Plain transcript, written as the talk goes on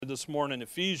this morning,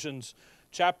 Ephesians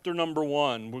chapter number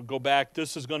 1. We'll go back.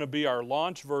 This is going to be our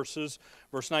launch verses,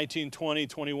 verse 19, 20,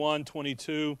 21,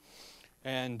 22,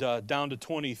 and down to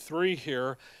 23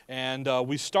 here. And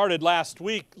we started last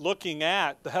week looking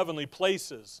at the heavenly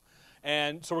places.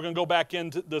 And so we're going to go back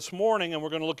into this morning, and we're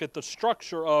going to look at the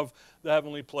structure of the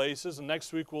heavenly places. And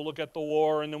next week we'll look at the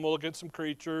war, and then we'll look at some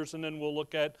creatures, and then we'll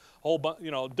look at a whole bunch,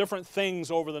 different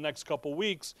things over the next couple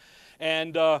weeks.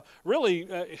 And really,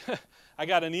 I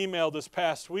got an email this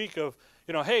past week of,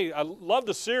 hey, I love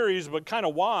the series, but kind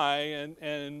of why?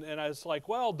 And I was like,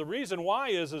 well, the reason why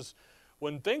is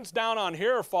when things down on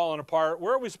here are falling apart,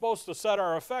 where are we supposed to set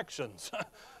our affections?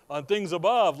 On things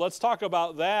above. Let's talk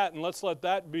about that, and let's let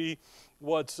that be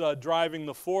what's driving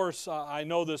the force. I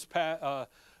know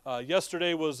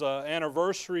yesterday was an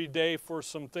anniversary day for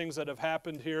some things that have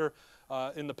happened here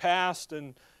in the past,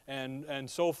 and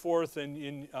so forth,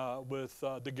 and with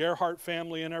the Gerhardt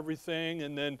family and everything,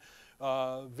 and then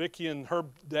Vicki and her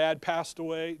dad passed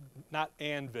away. Not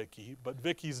Ann Vicki, but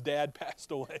Vicki's dad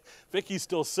passed away. Vicki's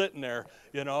still sitting there,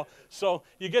 So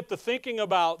you get to thinking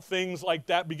about things like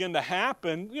that begin to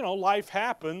happen. Life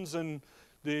happens, and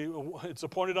it's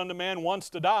appointed unto man once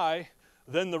to die,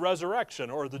 then the resurrection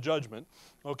or the judgment.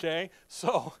 Okay?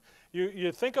 So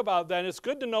you think about that, and it's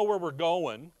good to know where we're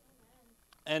going,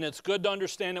 and it's good to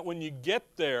understand that when you get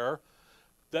there,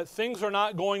 that things are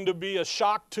not going to be a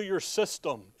shock to your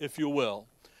system, if you will.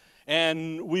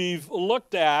 And we've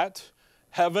looked at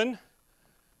heaven.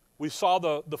 We saw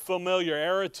the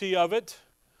familiarity of it,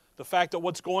 the fact that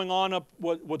what's going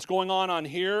on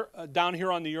here, down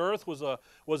here on the earth,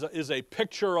 is a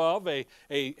picture of, a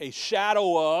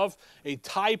shadow of, a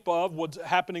type of what's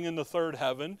happening in the third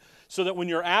heaven. So that when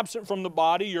you're absent from the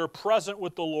body, you're present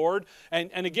with the Lord.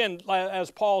 And again,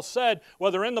 as Paul said,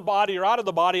 whether in the body or out of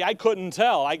the body, I couldn't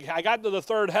tell. I got to the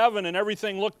third heaven and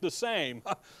everything looked the same.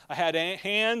 I had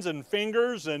hands and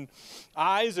fingers and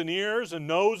eyes and ears and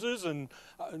noses and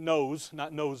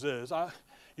not noses.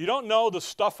 You don't know the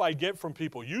stuff I get from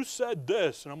people. You said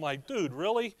this. And I'm like, dude,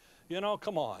 really?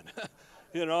 Come on.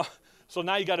 So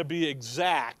now you got to be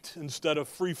exact instead of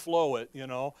free flow it,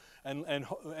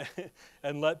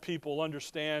 and let people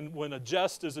understand when a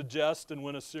jest is a jest and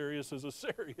when a serious is a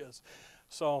serious.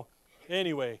 So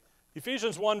anyway,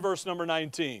 Ephesians 1 verse number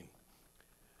 19.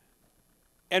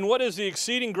 And what is the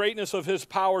exceeding greatness of his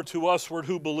power to usward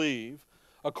who believe,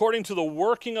 according to the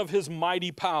working of his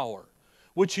mighty power,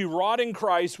 which he wrought in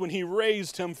Christ when he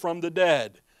raised him from the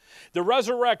dead. The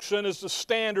resurrection is the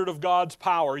standard of God's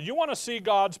power. You want to see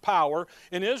God's power.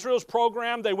 In Israel's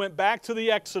program, they went back to the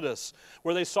Exodus,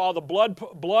 where they saw the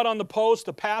blood on the post,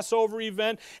 the Passover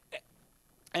event,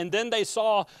 and then they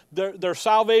saw their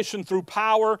salvation through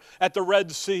power at the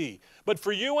Red Sea. But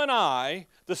for you and I,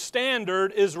 the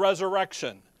standard is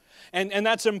resurrection. And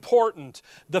that's important.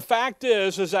 The fact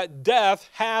is that death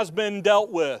has been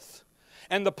dealt with,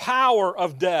 and the power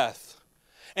of death,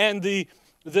 and the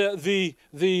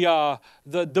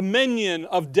dominion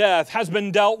of death has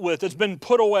been dealt with. It's been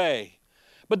put away.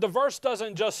 But the verse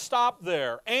doesn't just stop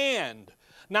there. And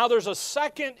now there's a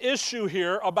second issue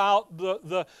here about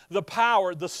the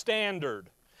power, the standard.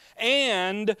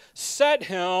 And set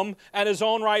him at his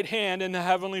own right hand in the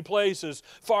heavenly places,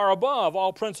 far above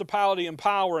all principality and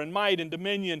power and might and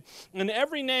dominion, and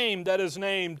every name that is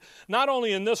named, not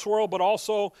only in this world, but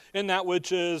also in that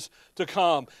which is to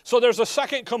come. So there's a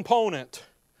second component.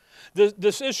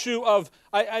 This issue of,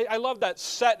 I love that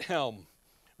set him.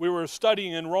 We were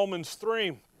studying in Romans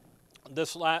 3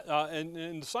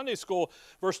 in Sunday school,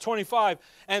 verse 25,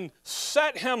 and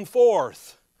set him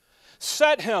forth.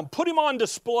 Set him. Put him on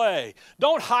display.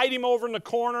 Don't hide him over in the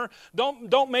corner.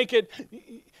 Don't make it.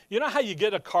 You know how you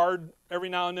get a card every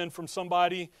now and then from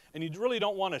somebody and you really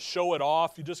don't want to show it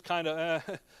off. You just kind of,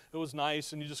 it was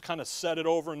nice, and you just kind of set it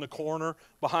over in the corner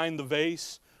behind the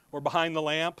vase or behind the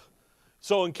lamp.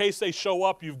 So in case they show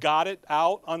up, you've got it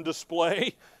out on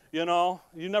display. You've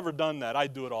never done that. I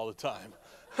do it all the time.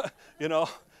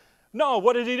 No,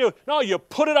 what did he do? No, you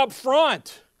put it up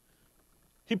front.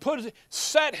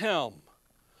 Set him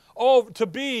to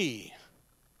be.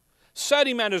 Set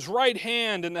him at his right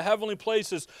hand in the heavenly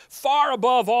places, far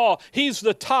above all. He's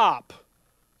the top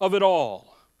of it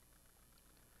all.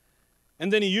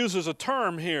 And then he uses a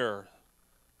term here.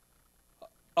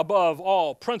 Above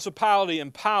all principality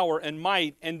and power and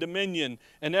might and dominion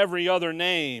and every other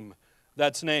name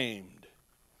that's named.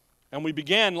 And we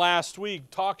began last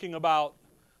week talking about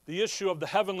the issue of the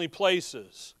heavenly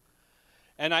places.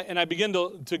 And I begin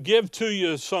to give to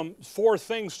you four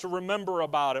things to remember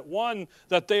about it. One,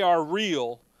 that they are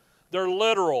real. They're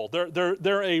literal.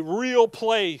 They're a real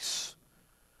place.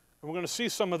 And we're going to see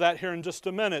some of that here in just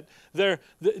a minute. They're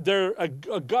a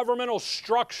governmental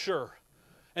structure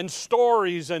and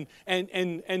stories and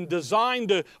designed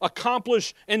to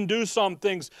accomplish and do some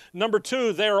things. Number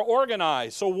two, they're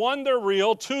organized. So one, they're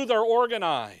real. Two, they're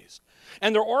organized.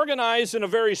 And they're organized in a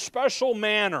very special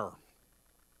manner.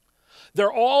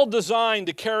 They're all designed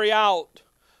to carry out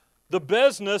the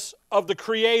business of the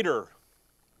Creator.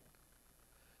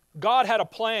 God had a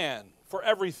plan for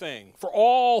everything, for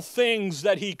all things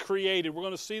that He created. We're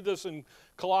going to see this in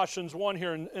Colossians 1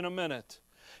 here in a minute.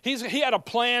 He had a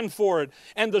plan for it,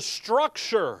 and the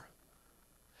structure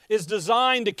is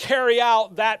designed to carry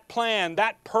out that plan,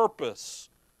 that purpose.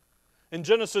 In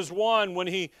Genesis 1, when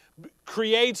He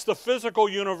creates the physical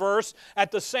universe,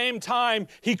 at the same time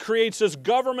He creates this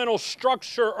governmental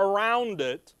structure around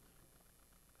it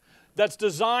that's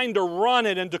designed to run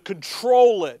it and to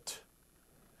control it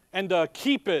and to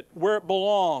keep it where it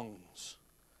belongs.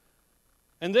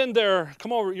 And then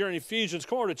come over, you're in Ephesians,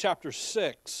 come over to chapter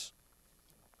 6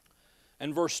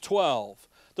 and verse 12.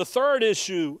 The third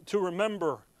issue to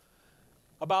remember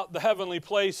about the heavenly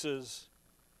places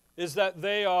is that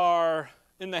they are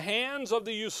in the hands of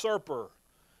the usurper.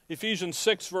 Ephesians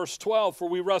 6 verse 12, for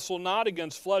we wrestle not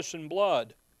against flesh and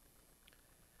blood.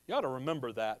 You ought to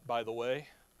remember that, by the way.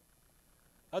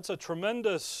 That's a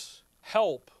tremendous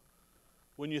help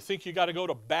when you think you got to go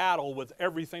to battle with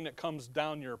everything that comes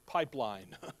down your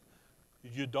pipeline.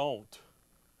 You don't.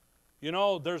 You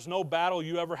know, there's no battle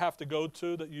you ever have to go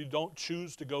to that you don't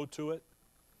choose to go to it.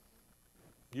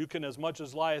 You can, as much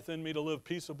as lieth in me, to live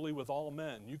peaceably with all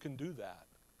men. You can do that.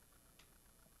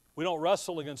 We don't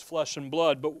wrestle against flesh and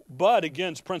blood, but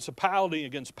against principality,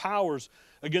 against powers,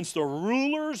 against the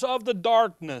rulers of the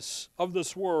darkness of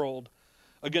this world,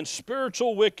 against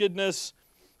spiritual wickedness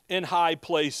in high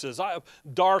places.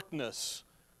 Darkness.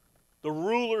 The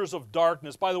rulers of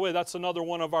darkness. By the way, that's another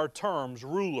one of our terms,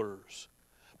 rulers.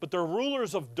 But they're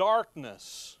rulers of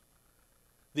darkness.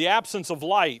 The absence of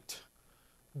light.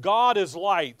 God is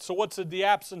light. So what's the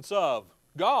absence of?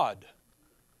 God.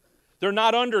 They're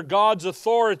not under God's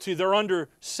authority. They're under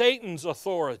Satan's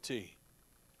authority.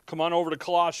 Come on over to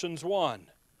Colossians 1.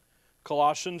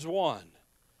 Colossians 1.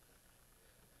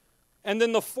 And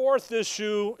then the fourth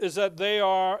issue is that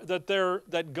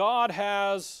that God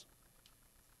has,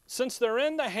 since they're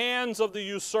in the hands of the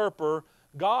usurper,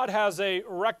 God has a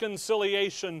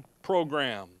reconciliation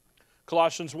program.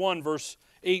 Colossians 1 verse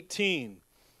 18.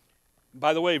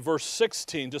 By the way, verse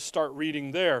 16, just start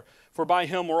reading there. For by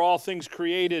Him were all things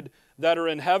created that are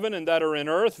in heaven and that are in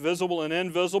earth, visible and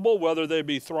invisible, whether they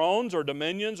be thrones or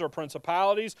dominions or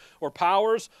principalities or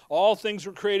powers. All things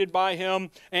were created by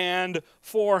Him and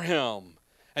for Him.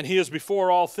 And He is before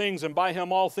all things, and by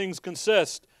Him all things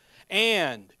consist.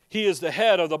 And He is the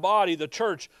head of the body, the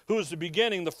church, who is the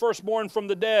beginning, the firstborn from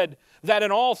the dead, that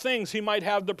in all things He might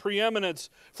have the preeminence.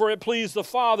 For it pleased the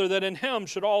Father that in Him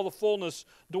should all the fullness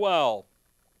dwell.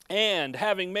 And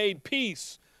having made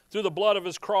peace through the blood of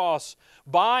His cross,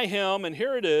 by Him, and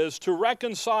here it is, to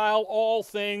reconcile all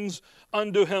things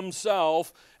unto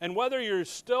Himself. And whether you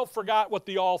still forgot what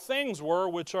the all things were,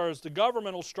 which is the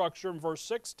governmental structure in verse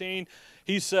 16,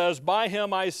 He says, by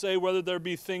Him I say, whether there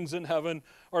be things in heaven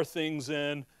or things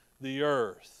in the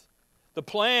earth. The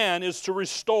plan is to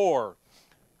restore.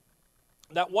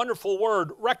 That wonderful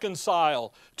word,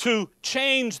 reconcile, to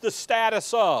change the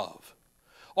status of.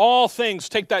 All things,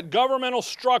 take that governmental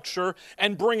structure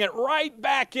and bring it right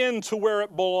back into where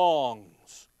it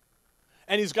belongs.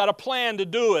 And He's got a plan to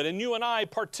do it. And you and I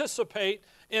participate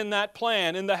in that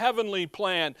plan, in the heavenly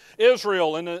plan.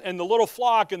 Israel and the little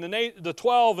flock and the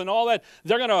 12 and all that,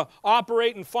 they're going to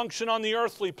operate and function on the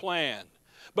earthly plan.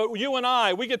 But you and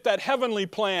I, we get that heavenly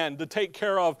plan to take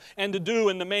care of and to do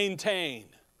and to maintain.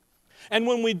 And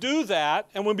when we do that,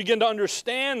 and we begin to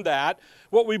understand that,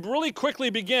 what we really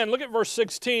quickly begin, look at verse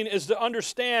 16, is to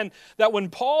understand that when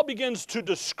Paul begins to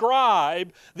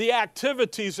describe the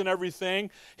activities and everything,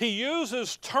 he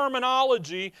uses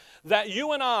terminology that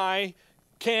you and I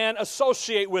can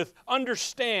associate with,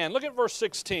 understand. Look at verse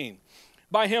 16.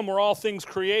 By Him were all things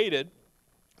created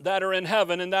that are in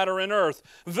heaven and that are in earth,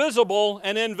 visible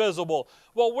and invisible.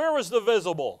 Well, where was the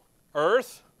visible?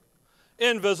 Earth.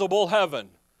 Invisible, heaven.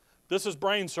 This is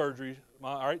brain surgery.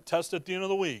 All right, test at the end of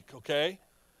the week, okay?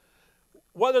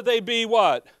 Whether they be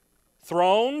what?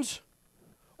 Thrones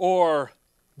or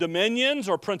dominions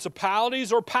or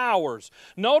principalities or powers.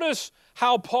 Notice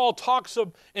how Paul talks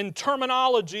in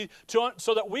terminology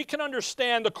so that we can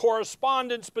understand the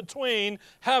correspondence between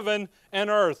heaven and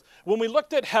earth. When we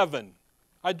looked at heaven,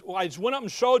 I just went up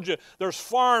and showed you there's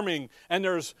farming and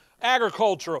there's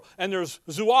agricultural and there's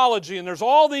zoology and there's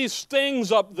all these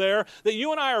things up there that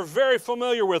you and I are very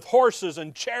familiar with, horses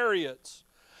and chariots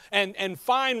and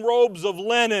fine robes of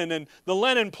linen and the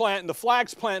linen plant and the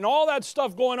flax plant and all that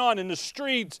stuff going on in the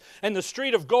streets and the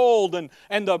street of gold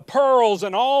and the pearls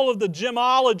and all of the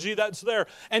gemology that's there.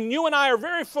 And you and I are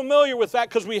very familiar with that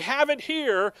because we have it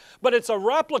here, but it's a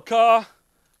replica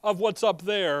of what's up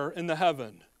there in the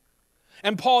heaven.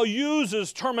 And Paul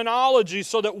uses terminology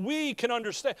so that we can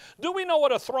understand. Do we know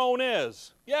what a throne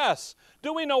is? Yes.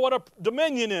 Do we know what a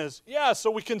dominion is? Yes. So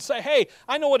we can say, hey,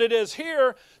 I know what it is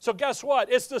here, so guess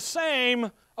what? It's the same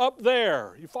up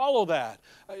there. You follow that.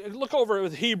 Look over it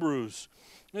with Hebrews.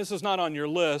 This is not on your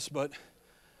list, but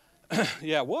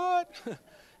yeah, what?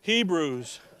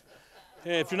 Hebrews.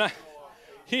 If you're not,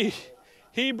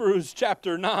 Hebrews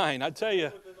chapter 9, I tell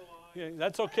you, yeah,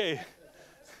 that's okay.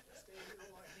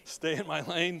 Stay in my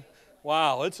lane.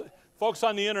 Wow, folks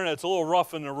on the internet, it's a little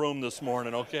rough in the room this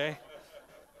morning, okay?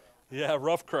 Yeah,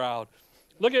 rough crowd.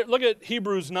 Look at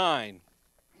Hebrews 9.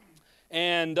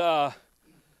 And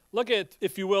look at,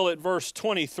 if you will, at verse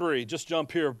 23. Just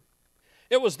jump here.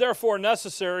 It was therefore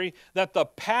necessary that the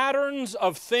patterns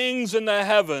of things in the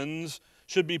heavens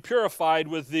should be purified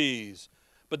with these,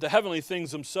 but the heavenly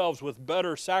things themselves with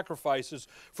better sacrifices.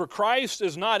 For Christ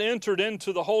is not entered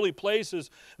into the holy places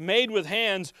made with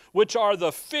hands, which are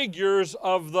the figures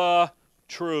of the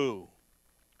true.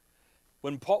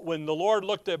 When the Lord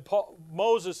looked at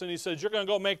Moses and he said, you're going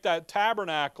to go make that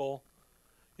tabernacle,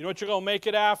 you know what you're going to make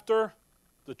it after?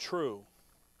 The true.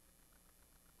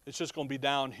 It's just going to be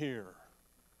down here.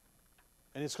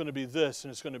 And it's going to be this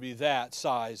and it's going to be that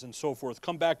size and so forth.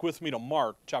 Come back with me to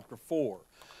Mark chapter 4.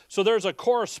 So there's a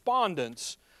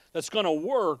correspondence that's going to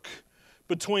work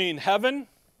between heaven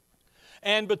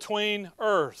and between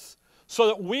earth so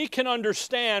that we can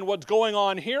understand what's going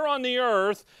on here on the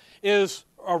earth is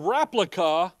a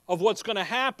replica of what's going to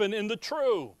happen in the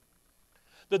true.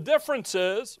 The difference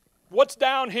is, what's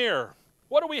down here?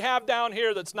 What do we have down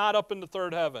here that's not up in the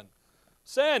third heaven?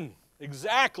 Sin,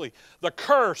 exactly. The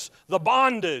curse, the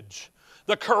bondage,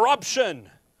 the corruption,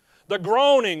 the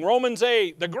groaning, Romans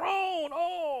 8, the groan,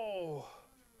 oh.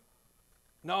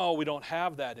 No, we don't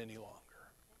have that any longer.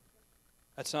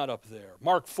 That's not up there.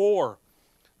 Mark 4,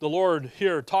 the Lord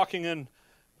here talking in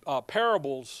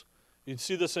parables. You'd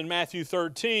see this in Matthew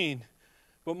 13.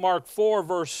 But Mark 4,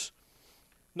 verse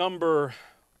number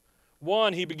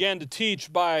 1, he began to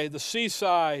teach by the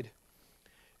seaside,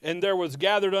 and there was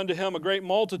gathered unto him a great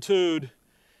multitude.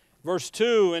 Verse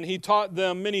 2, and he taught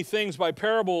them many things by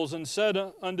parables and said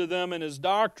unto them in his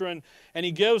doctrine, and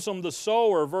he gives them the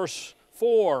sower. Verse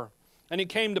 4, and it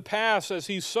came to pass as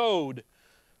he sowed,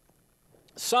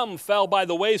 some fell by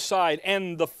the wayside,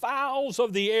 and the fowls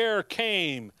of the air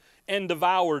came and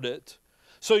devoured it.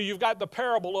 So you've got the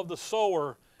parable of the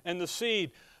sower and the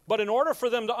seed. But in order for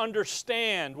them to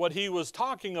understand what he was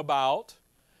talking about,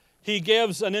 he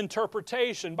gives an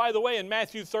interpretation. By the way, in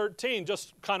Matthew 13,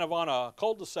 just kind of on a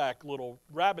cul-de-sac little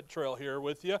rabbit trail here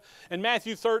with you, in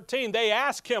Matthew 13, they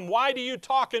ask him, why do you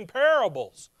talk in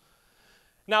parables?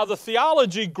 Now, the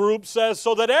theology group says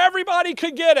so that everybody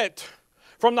could get it,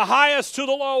 from the highest to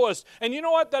the lowest. And you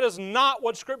know what? That is not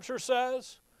what Scripture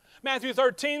says. Matthew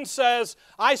 13 says,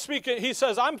 he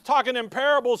says, I'm talking in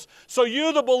parables so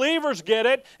you, the believers, get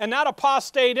it, and that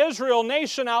apostate Israel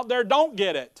nation out there don't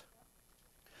get it.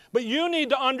 But you need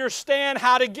to understand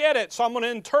how to get it. So I'm going to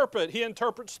interpret. He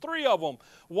interprets 3 of them.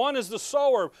 One is the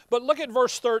sower. But look at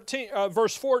verse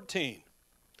 14.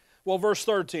 Well, verse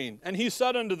 13. And he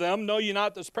said unto them, know ye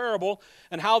not this parable?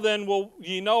 And how then will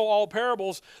ye know all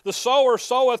parables? The sower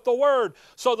soweth the word.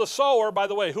 So the sower, by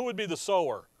the way, who would be the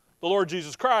sower? The Lord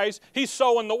Jesus Christ. He's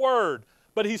sowing the word.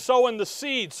 But he's sowing the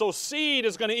seed. So seed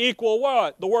is going to equal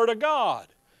what? The word of God.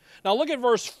 Now look at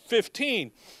verse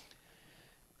 15.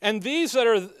 And these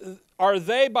that are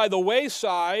they by the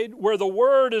wayside where the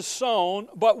word is sown,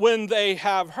 but when they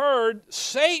have heard,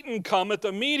 Satan cometh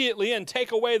immediately and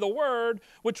take away the word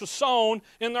which was sown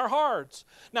in their hearts.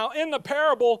 Now in the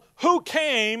parable, who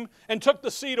came and took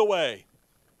the seed away?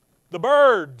 The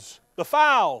birds, the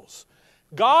fowls.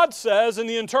 God says in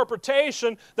the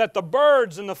interpretation that the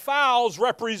birds and the fowls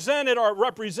are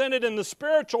represented in the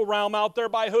spiritual realm out there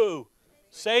by who?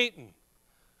 Satan.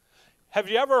 Have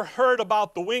you ever heard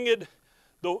about the winged,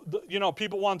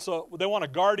 people want a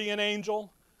guardian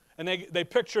angel, and they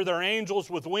picture their angels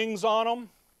with wings on them?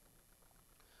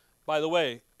 By the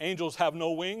way, angels have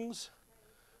no wings.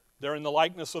 They're in the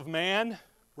likeness of man,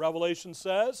 Revelation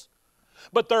says.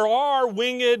 But there are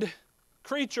winged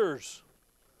creatures.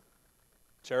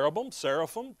 Cherubim,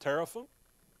 seraphim, teraphim.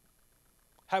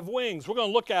 have wings. We're going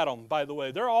to look at them, by the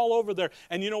way. They're all over there.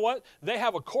 And you know what? They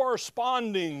have a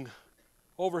corresponding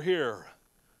over here,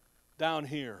 down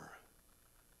here.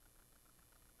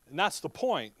 And that's the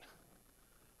point.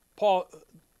 Paul,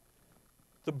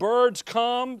 the birds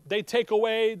come, they take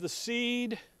away the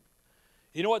seed.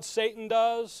 You know what Satan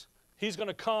does? He's going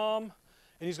to come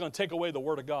and he's going to take away the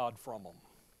Word of God from them.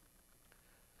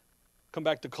 Come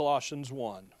back to Colossians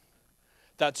 1.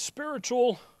 That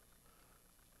spiritual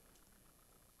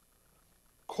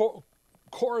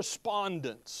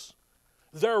correspondence,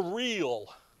 they're real.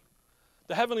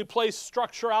 The heavenly place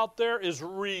structure out there is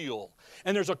real.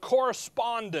 And there's a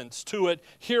correspondence to it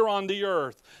here on the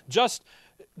earth. Just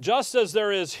as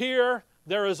there is here,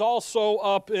 there is also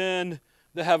up in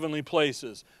the heavenly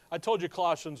places. I told you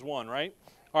Colossians 1, right?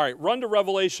 All right, run to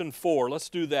Revelation 4. Let's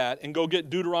do that and go get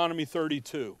Deuteronomy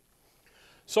 32.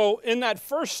 So in that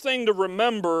first thing to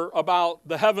remember about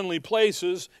the heavenly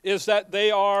places is that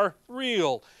they are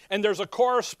real. And there's a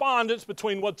correspondence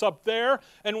between what's up there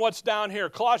and what's down here.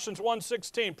 Colossians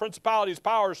 1:16, principalities,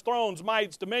 powers, thrones,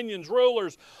 mights, dominions,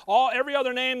 rulers, every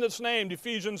other name that's named,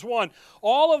 Ephesians 1.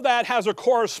 All of that has a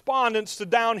correspondence to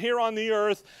down here on the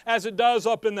earth as it does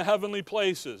up in the heavenly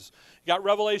places. You got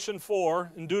Revelation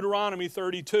 4 and Deuteronomy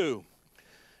 32.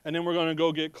 And then we're going to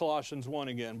go get Colossians 1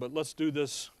 again. But let's do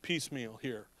this piecemeal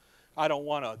here. I don't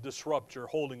want to disrupt your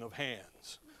holding of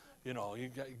hands. You know,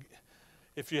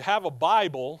 if you have a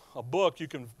Bible, a book, you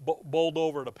can bold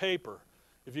over to paper.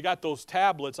 If you got those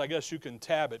tablets, I guess you can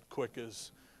tab it quick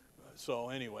as. So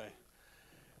anyway,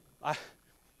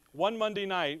 one Monday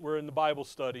night, we're in the Bible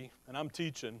study, and I'm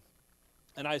teaching.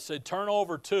 And I said, turn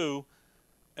over to,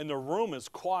 and the room is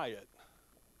quiet.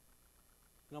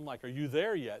 And I'm like, are you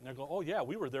there yet? And they're going, oh, yeah,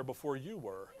 we were there before you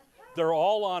were. They're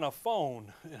all on a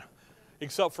phone,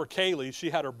 except for Kaylee. She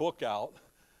had her book out.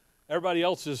 Everybody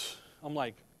else is, I'm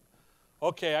like,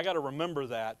 okay, I got to remember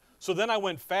that. So then I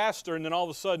went faster, and then all of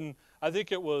a sudden, I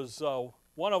think it was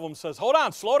one of them says, hold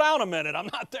on, slow down a minute. I'm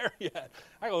not there yet.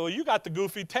 I go, well, you got the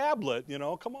goofy tablet,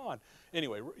 come on.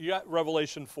 Anyway, you got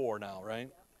Revelation 4 now, right?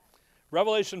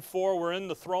 Revelation 4, we're in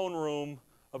the throne room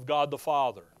of God the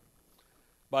Father.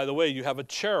 By the way, you have a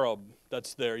cherub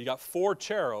that's there. You got 4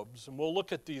 cherubs, and we'll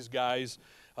look at these guys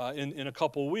in a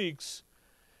couple weeks.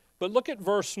 But look at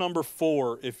verse number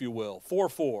 4, if you will,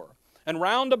 4:4. And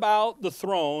round about the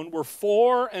throne were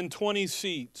 24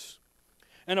 seats,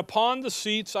 and upon the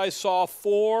seats I saw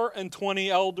 24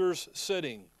 elders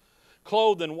sitting,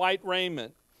 clothed in white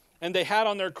raiment, and they had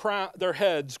on their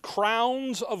heads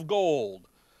crowns of gold.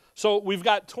 So we've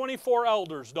got 24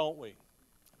 elders, don't we?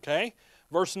 Okay,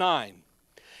 verse 9.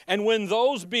 And when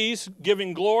those beasts,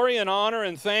 giving glory and honor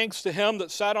and thanks to him that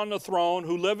sat on the throne,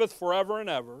 who liveth forever and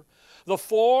ever, the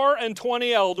 24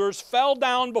 elders fell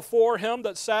down before him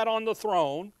that sat on the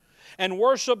throne, and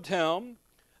worshipped him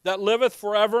that liveth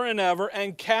forever and ever,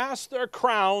 and cast their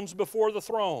crowns before the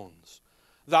thrones.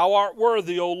 Thou art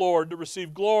worthy, O Lord, to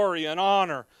receive glory and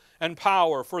honor and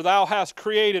power, for thou hast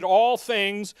created all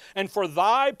things, and for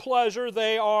thy pleasure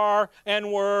they are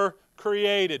and were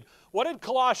created. What did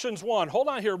Colossians 1? Hold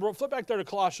on here. We'll flip back there to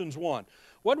Colossians 1.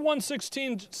 What did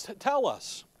 1:16 tell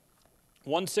us?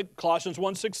 Colossians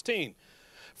 1:16.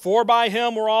 For by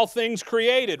him were all things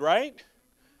created, right?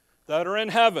 That are in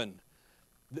heaven.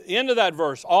 The end of that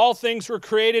verse. All things were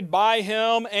created by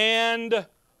him and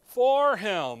for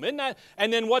him. Isn't that?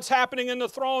 And then what's happening in the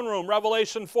throne room?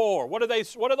 Revelation 4. What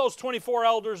do those 24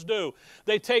 elders do?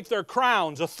 They take their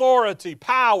crowns, authority,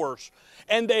 powers,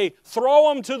 and they throw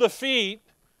them to the feet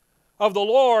of the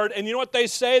Lord. And you know what they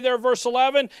say there, verse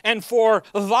 11? And for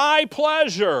thy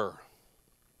pleasure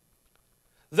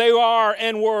they are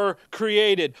and were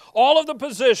created. All of the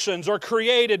positions are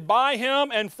created by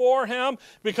him and for him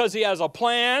because he has a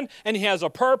plan and he has a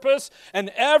purpose, and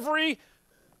every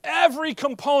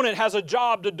component has a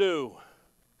job to do.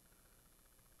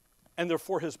 And they're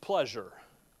for his pleasure.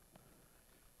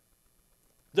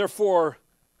 Therefore,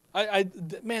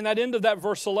 man, that end of that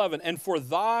verse 11, and for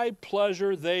thy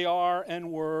pleasure they are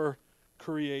and were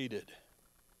created.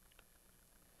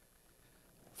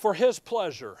 For his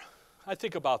pleasure. I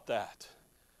think about that.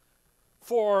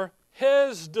 For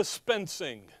his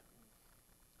dispensing.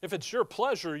 If it's your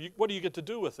pleasure, what do you get to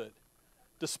do with it?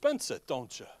 Dispense it,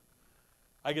 don't you?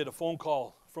 I get a phone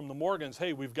call from the Morgans,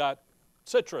 hey, we've got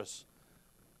citrus.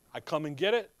 I come and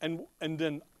get it, and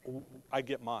then I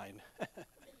get mine.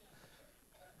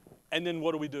 And then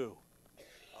what do?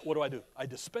 What do? I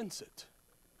dispense it.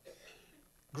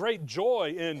 Great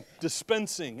joy in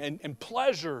dispensing and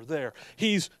pleasure there.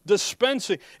 He's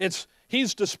dispensing.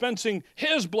 He's dispensing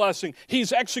his blessing.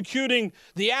 He's executing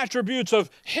the attributes of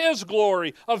his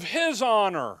glory, of his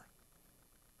honor.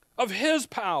 of His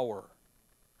power.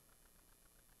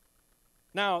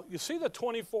 Now, you see the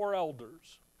 24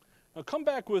 elders. Now come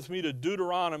back with me to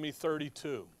Deuteronomy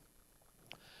 32.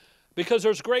 Because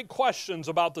there's great questions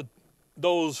about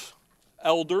those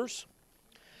elders.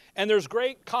 And there's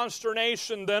great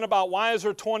consternation then about why is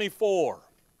there 24?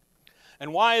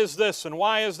 And why is this and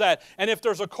why is that? And if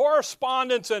there's a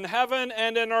correspondence in heaven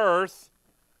and in earth,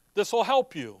 this will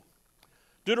help you.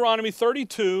 Deuteronomy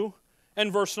 32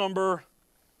 and verse number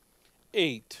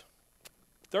 8.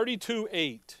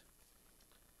 32:8.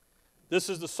 This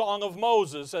is the song of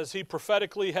Moses as he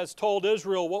prophetically has told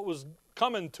Israel what was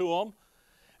coming to them,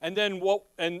 and then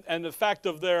and the fact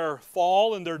of their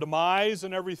fall and their demise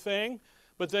and everything,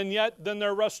 but then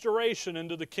their restoration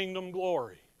into the kingdom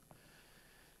glory.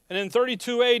 And in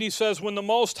 32:8 he says, when the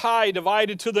Most High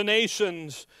divided to the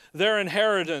nations their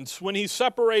inheritance, when He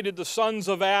separated the sons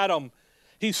of Adam,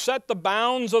 He set the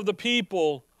bounds of the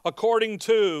people according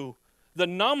to the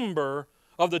number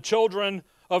of the children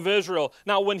of Israel.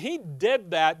 Now, when He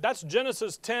did that, that's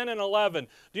Genesis 10 and 11.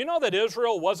 Do you know that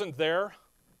Israel wasn't there?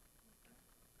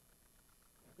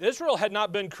 Israel had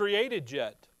not been created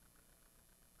yet.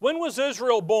 When was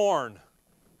Israel born?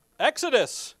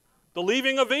 Exodus, the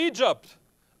leaving of Egypt.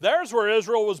 There's where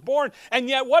Israel was born. And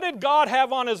yet, what did God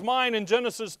have on His mind in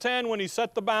Genesis 10 when He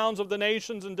set the bounds of the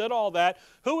nations and did all that?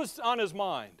 Who was on His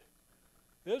mind?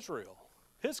 Israel,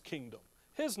 His kingdom,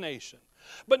 His nation.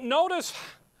 But notice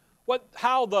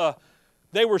how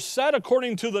they were set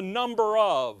according to the number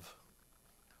of.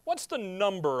 What's the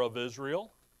number of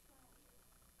Israel?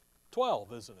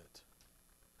 12, isn't it?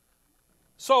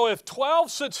 So if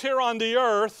 12 sits here on the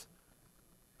earth,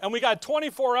 and we got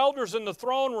 24 elders in the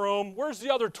throne room, where's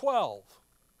the other 12?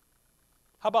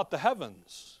 How about the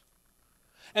heavens?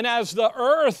 And as the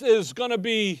earth is going to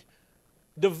be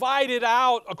divided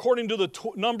out according to the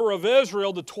number of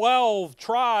Israel, the 12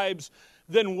 tribes,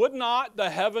 then would not the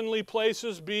heavenly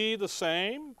places be the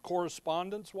same,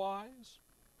 correspondence-wise?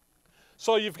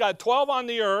 So you've got 12 on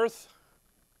the earth.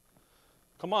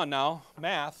 Come on now,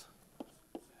 math.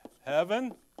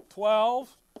 Heaven,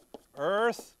 12.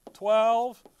 Earth,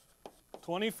 12.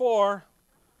 24.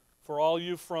 For all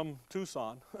you from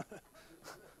Tucson.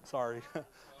 Sorry.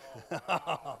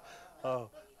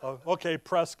 Okay,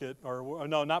 Prescott. Or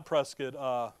no, not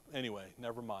Prescott. Anyway,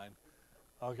 never mind.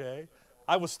 Okay.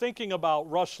 I was thinking about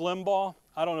Rush Limbaugh.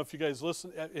 I don't know if you guys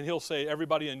listen, and he'll say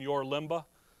everybody in your Limba,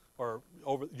 or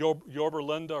over Yorba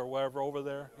Linda, or wherever over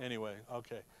there. Anyway,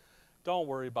 okay. Don't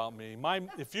worry about me.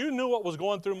 If you knew what was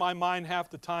going through my mind half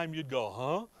the time, you'd go,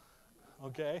 huh?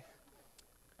 Okay.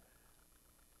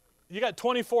 You got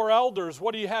 24 elders.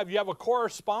 What do you have? You have a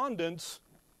correspondence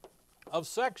of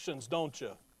sections, don't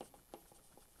you?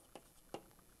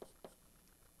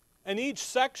 And each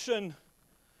section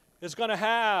is going to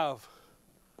have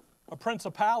a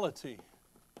principality.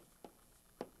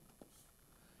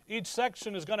 Each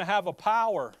section is going to have a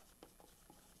power.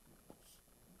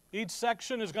 Each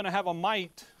section is going to have a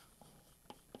might.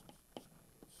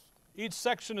 Each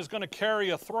section is going to carry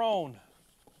a throne.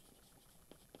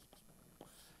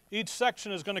 Each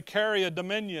section is going to carry a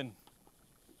dominion.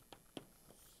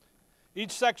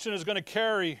 Each section is going to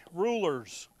carry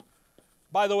rulers.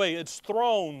 By the way, it's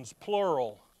thrones,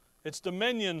 plural. It's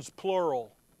dominions,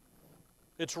 plural.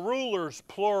 It's rulers,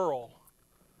 plural.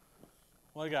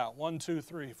 What do you got? 1, 2,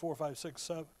 3, 4, 5, 6,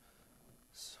 7.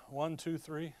 1, 2,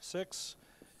 3, 6.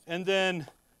 And then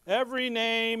every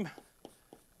name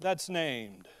that's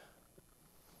named.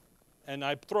 And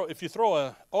if you throw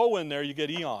a O in there, you get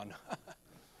Eon.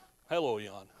 Hello,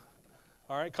 Eon.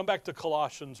 All right, come back to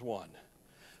Colossians 1.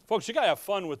 Folks, you got to have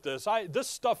fun with this. This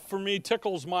stuff for me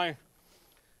tickles my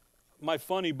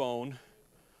funny bone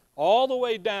all the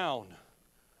way down,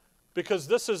 because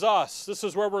this is us. This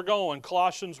is where we're going,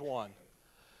 Colossians 1.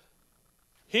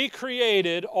 He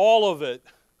created all of it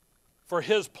for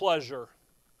His pleasure,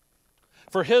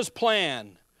 for His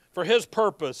plan, for His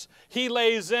purpose. He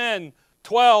lays in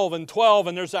 12 and 12,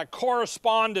 and there's that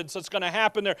correspondence that's going to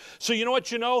happen there. So you know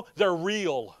what you know? They're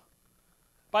real.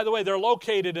 By the way, they're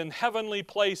located in heavenly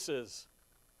places.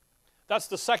 That's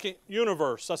the second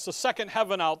universe. That's the second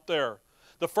heaven out there.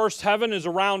 The first heaven is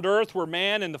around earth where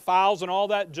man and the fowls and all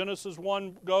that, Genesis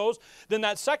 1 goes. Then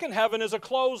that second heaven is a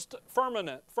closed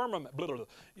firmament.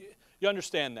 You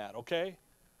understand that, okay?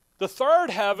 The third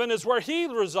heaven is where He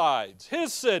resides,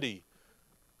 His city.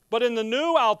 But in the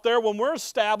new out there, when we're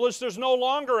established, there's no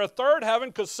longer a third heaven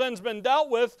because sin's been dealt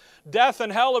with. Death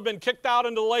and hell have been kicked out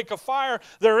into the lake of fire.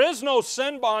 There is no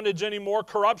sin bondage anymore,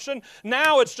 corruption.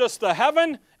 Now it's just the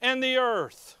heaven and the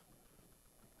earth.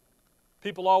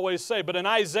 People always say, but in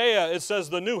Isaiah it says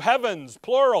the new heavens,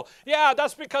 plural. Yeah,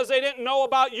 that's because they didn't know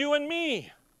about you and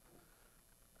me.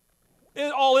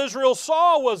 All Israel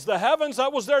saw was the heavens.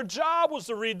 That was their job, was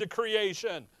to read the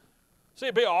creation.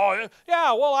 See, oh,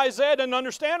 yeah, well, Isaiah didn't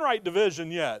understand right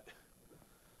division yet.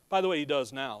 By the way, he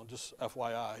does now, just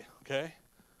FYI, okay?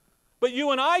 But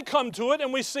you and I come to it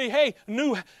and we see, hey,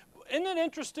 isn't it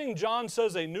interesting John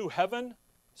says a new heaven,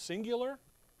 singular,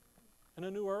 and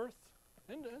a new earth?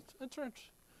 It's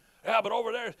interesting. Yeah, but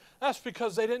over there, that's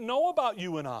because they didn't know about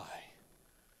you and I.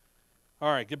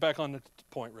 All right, get back on the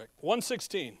point, Rick.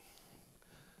 1:16.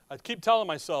 I keep telling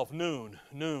myself noon,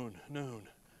 noon, noon.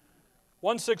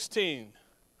 1:16.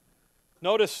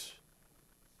 Notice,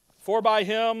 for by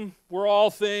him were all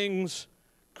things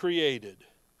created.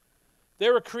 They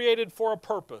were created for a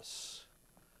purpose.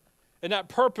 And that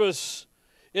purpose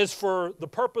is for the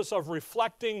purpose of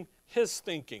reflecting his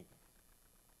thinking,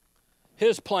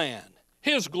 his plan,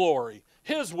 his glory,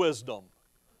 his wisdom.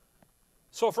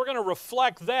 So if we're going to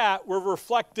reflect that, we're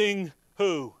reflecting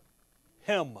who?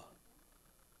 Him.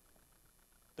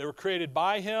 They were created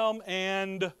by him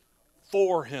and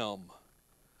for him.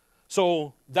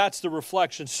 So that's the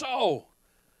reflection. So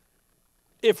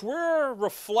if we're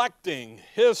reflecting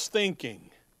his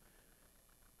thinking,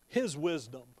 his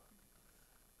wisdom,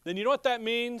 then you know what that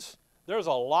means? There's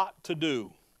a lot to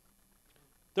do.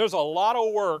 There's a lot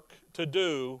of work to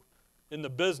do in the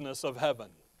business of heaven.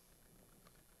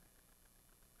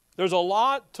 There's a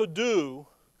lot to do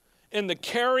in the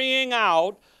carrying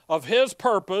out of his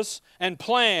purpose and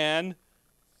plan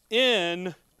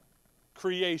in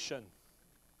creation.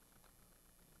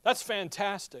 That's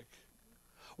fantastic.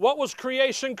 What was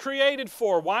creation created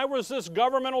for? Why was this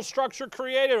governmental structure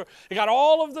created? You got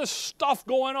all of this stuff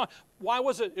going on. Why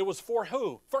was it? It was for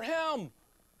who? For him.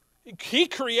 He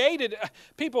created.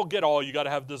 People get, you got to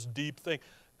have this deep thing.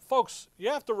 Folks, you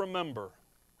have to remember,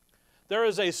 there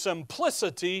is a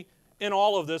simplicity in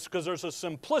all of this because there's a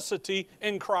simplicity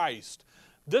in Christ.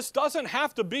 This doesn't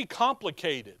have to be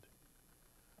complicated.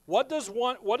 What does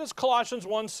Colossians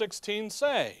 1:16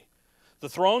 say? The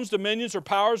thrones, dominions, or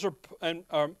powers,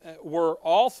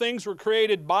 all things were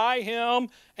created by him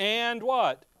and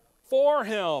what? For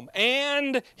him.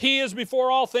 And he is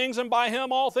before all things, and by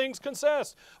him all things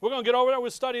consist. We're going to get over there. We'll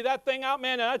study that thing out,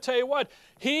 man. And I tell you what,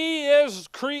 he is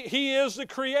the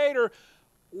creator.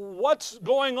 What's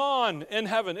going on in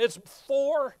heaven? It's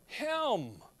for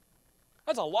him.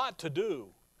 That's a lot to do.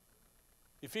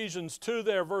 Ephesians 2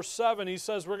 there, verse 7, he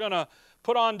says we're going to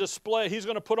put on display, he's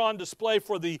going to put on display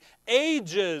for the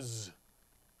ages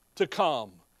to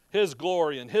come his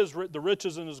glory and the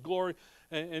riches in his glory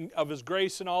and of his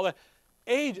grace and all that.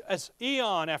 As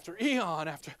eon after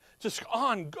just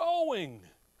ongoing.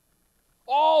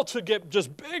 All to get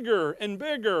just bigger and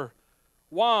bigger.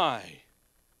 Why?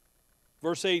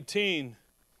 Verse 18,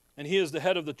 and he is the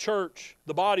head of the church,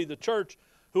 the body, the church,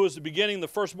 who is the beginning, the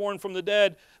firstborn from the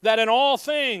dead, that in all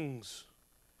things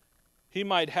he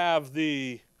might have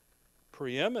the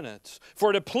preeminence.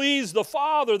 For to please the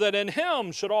Father, that in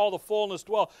him should all the fullness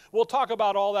dwell. We'll talk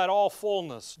about all that, all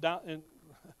fullness, down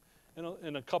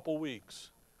in a couple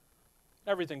weeks.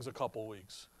 Everything's a couple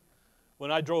weeks.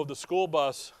 When I drove the school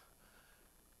bus,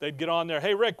 they'd get on there,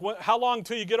 hey Rick, how long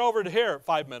till you get over to here?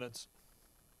 5 minutes.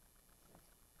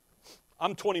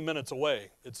 I'm 20 minutes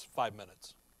away. It's 5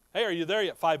 minutes. Hey, are you there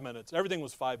yet? 5 minutes. Everything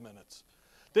was 5 minutes.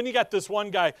 Then you got this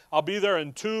one guy, I'll be there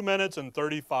in 2 minutes and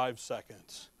 35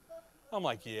 seconds. I'm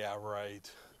like, yeah, right.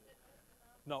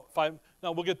 No,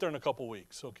 we'll get there in a couple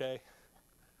weeks, okay?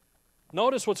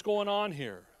 Notice what's going on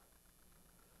here.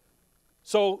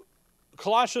 So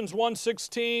Colossians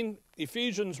 1:16,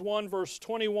 Ephesians 1 verse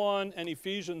 21, and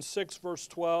Ephesians 6 verse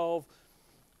 12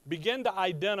 begin to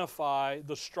identify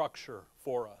the structure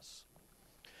for us.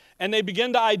 And they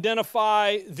begin to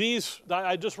identify these,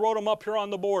 I just wrote them up here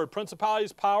on the board,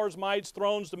 principalities, powers, mights,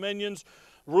 thrones, dominions,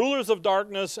 rulers of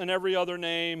darkness, and every other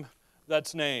name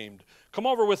that's named. Come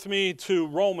over with me to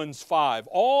Romans 5.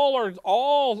 Romans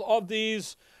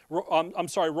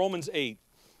 8.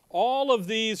 All of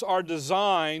these are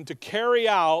designed to carry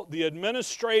out the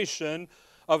administration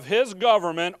of his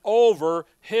government over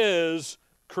his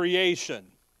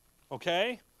creation.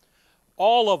 Okay?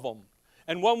 All of them.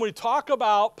 And when we talk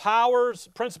about powers,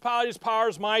 principalities,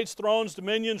 powers, mights, thrones,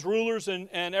 dominions, rulers, and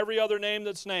every other name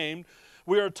that's named,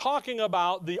 we are talking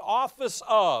about the office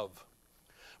of.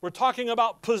 We're talking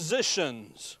about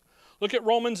positions. Look at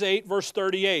Romans 8, verse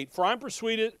 38. For I'm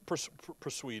persuaded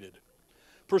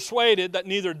that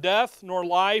neither death, nor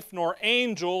life, nor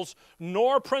angels,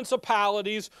 nor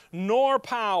principalities, nor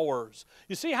powers.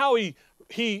 You see how he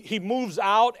moves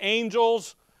out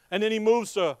angels And then he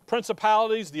moves to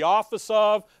principalities, the office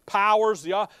of, powers.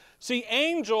 See,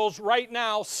 angels right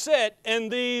now sit in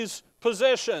these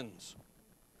positions.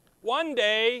 One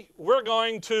day,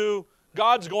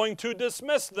 God's going to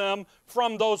dismiss them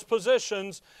from those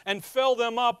positions and fill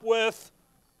them up with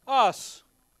us.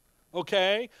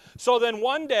 Okay? So then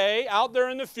one day, out there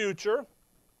in the future,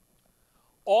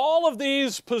 all of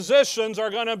these positions are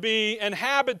going to be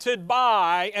inhabited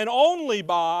by and only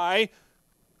by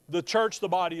the church, the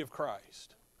body of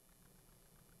Christ.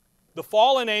 The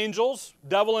fallen angels,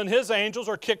 devil and his angels,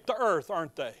 are kicked to earth,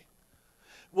 aren't they?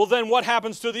 Well, then what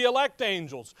happens to the elect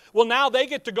angels? Well, now they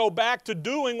get to go back to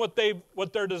doing what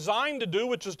they're designed to do,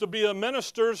 which is to be the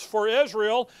ministers for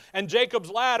Israel and Jacob's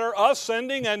ladder,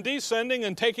 ascending and descending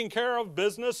and taking care of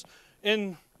business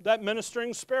in that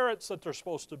ministering spirits that they're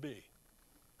supposed to be.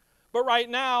 But right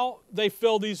now, they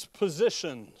fill these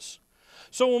positions.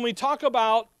 So when we talk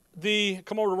about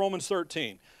come over to Romans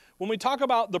 13. When we talk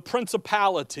about the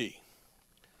principality,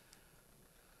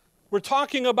 we're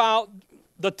talking about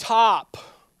the top.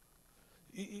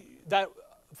 That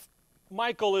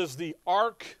Michael is the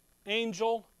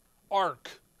archangel,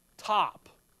 top.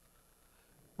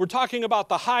 We're talking about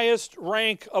the highest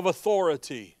rank of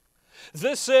authority.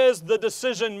 This is the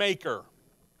decision maker.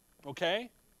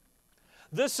 Okay?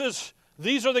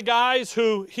 These are the guys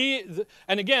who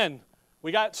and again,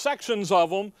 we got sections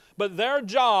of them, but their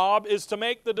job is to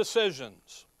make the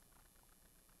decisions.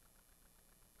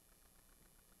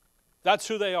 That's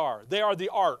who they are. They are the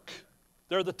ark.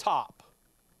 They're the top.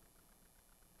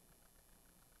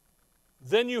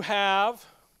 Then you have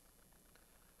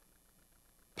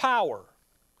power.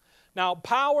 Now,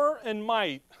 power and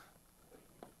might.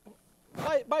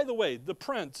 By the way, the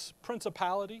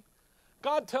principality,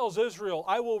 God tells Israel,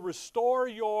 I will restore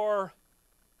your,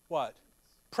 what?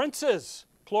 Princes,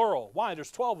 plural. Why? There's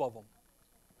 12 of them.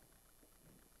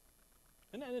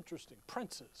 Isn't that interesting?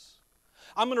 Princes.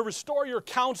 I'm going to restore your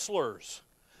counselors.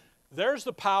 There's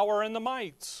the power and the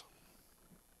mights.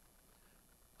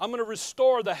 I'm going to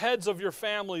restore the heads of your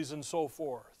families and so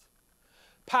forth.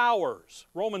 Powers.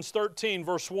 Romans 13,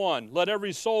 verse 1. Let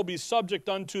every soul be subject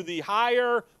unto the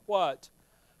higher, what?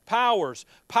 Powers.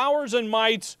 Powers and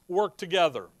mights work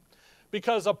together.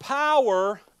 Because a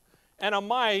power and a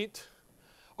might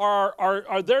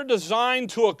they're designed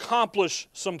to accomplish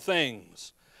some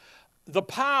things. The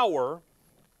power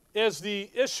is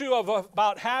the issue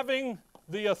about having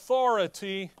the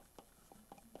authority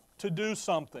to do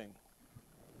something.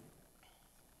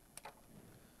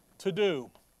 To do.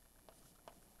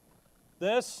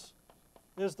 This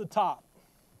is the top.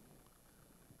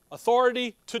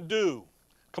 Authority to do.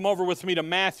 Come over with me to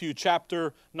Matthew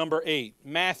chapter number 8.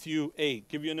 Matthew 8.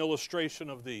 Give you an illustration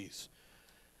of these.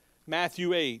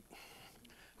 Matthew 8.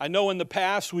 I know in the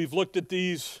past we've looked at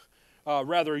these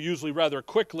usually rather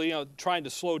quickly. I'm trying to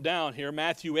slow down here.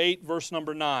 Matthew 8, verse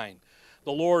number 9.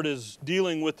 The Lord is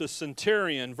dealing with the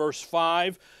centurion, verse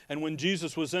 5. And when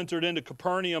Jesus was entered into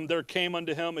Capernaum, there came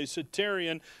unto him a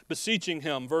centurion beseeching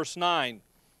him, verse 9.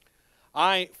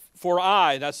 That's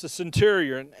the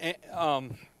centurion,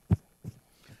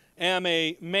 am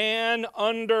a man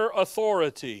under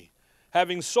authority,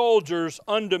 having soldiers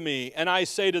unto me. And I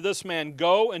say to this man,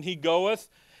 go, and he goeth,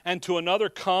 and to another,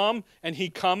 come, and he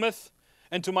cometh,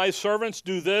 and to my servants,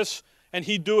 do this, and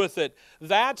he doeth it.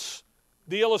 That's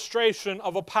the illustration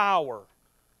of a power.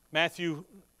 Matthew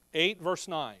 8, verse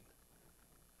 9.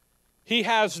 He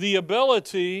has the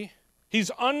ability,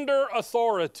 he's under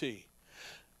authority.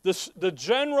 The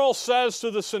general says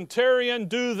to the centurion,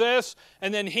 do this,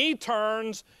 and then he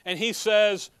turns and he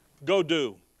says, go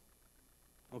do.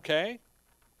 Okay?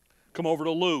 Come over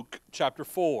to Luke chapter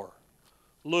 4.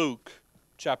 Luke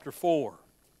chapter 4.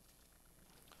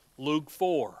 Luke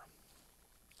 4.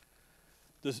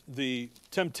 The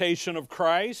temptation of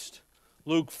Christ.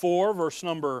 Luke 4, verse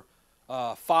number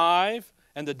 5.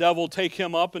 And the devil take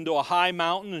him up into a high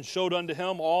mountain and showed unto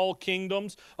him all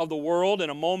kingdoms of the world in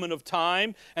a moment of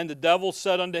time. And the devil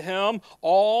said unto him,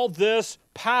 all this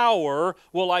power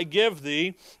will I give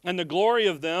thee, and the glory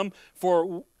of them,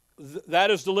 for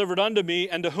that is delivered unto me,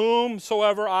 and to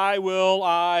whomsoever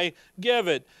I give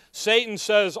it. Satan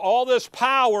says, all this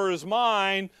power is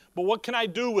mine, but what can I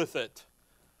do with it?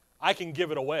 I can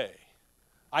give it away.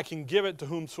 I can give it to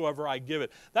whomsoever I give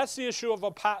it. That's the issue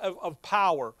of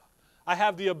power. I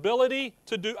have the ability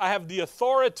to do, I have the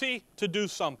authority to do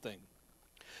something.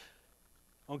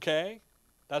 Okay?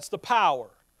 That's the power.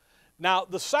 Now,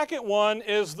 the second one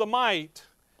is the might,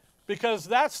 because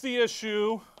that's the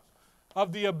issue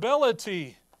of the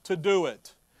ability to do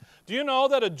it. Do you know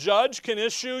that a judge can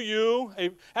issue you I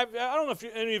don't know if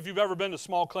any of you have ever been to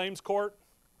small claims court?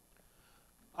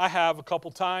 I have a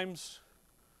couple times.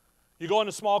 You go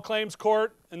into small claims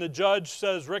court and the judge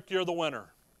says, Rick, you're the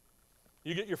winner.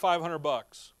 You get your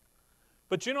 $500.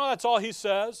 But you know that's all he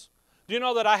says? Do you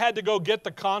know that I had to go get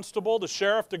the constable, the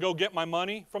sheriff, to go get my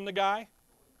money from the guy?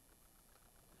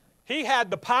 He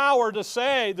had the power to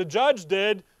say, the judge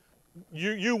did,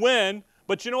 you win.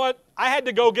 But you know what? I had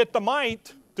to go get the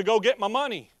might to go get my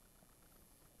money.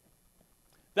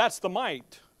 That's the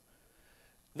might.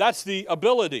 That's the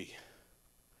ability.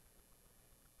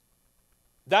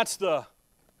 That's the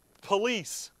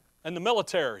police and the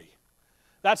military.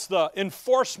 That's the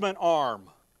enforcement arm.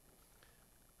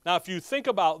 Now, if you think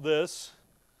about this,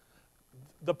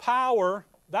 the power,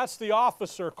 that's the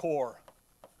officer corps.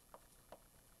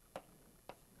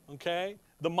 Okay?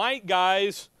 The might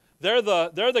guys, they're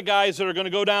the guys that are going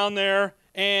to go down there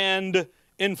and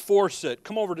enforce it.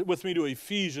 Come over with me to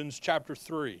Ephesians chapter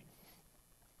 3.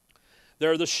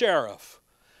 They're the sheriff.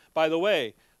 By the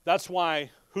way, that's why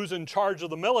who's in charge of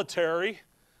the military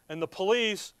and the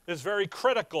police is very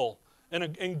critical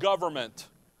in government.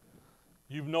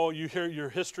 You know, you hear your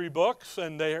history books,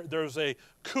 and there's a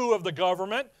coup of the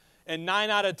government, and 9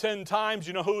 out of 10 times,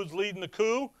 you know who's leading the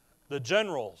coup? The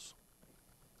generals.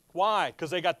 Why? Because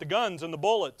they got the guns and the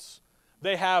bullets.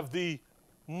 They have the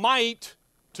might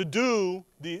to do,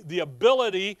 the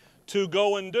ability to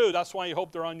go and do. That's why you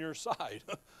hope they're on your side,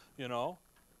 you know,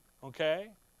 okay?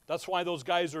 That's why those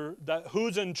guys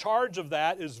who's in charge of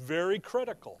that is very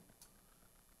critical.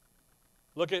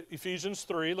 Look at Ephesians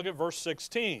 3, look at verse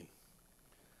 16.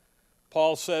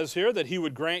 Paul says here that he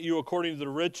would grant you according to the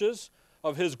riches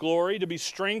of his glory to be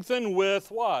strengthened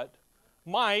with what?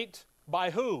 Might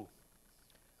by who?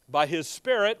 By his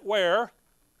Spirit, where?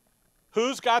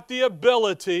 Who's got the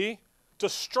ability to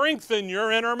strengthen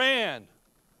your inner man?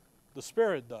 The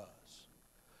Spirit does.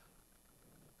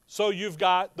 So you've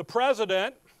got the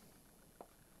president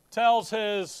tells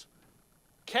his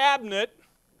cabinet,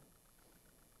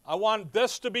 I want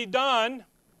this to be done.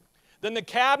 Then the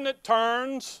cabinet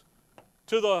turns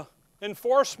to the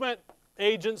enforcement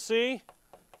agency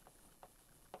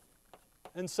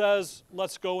and says,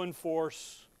 let's go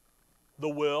enforce the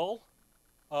will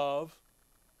of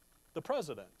the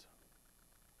president.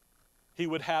 He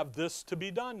would have this to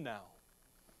be done now.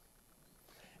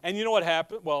 And you know what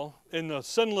happened? Well, in the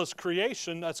sinless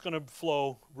creation, that's going to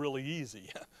flow really easy.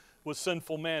 With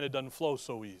sinful man, it doesn't flow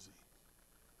so easy.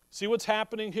 See what's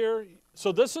happening here?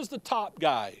 So this is the top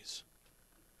guys.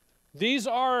 These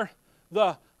are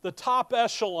the top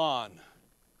echelon.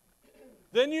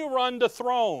 Then you run to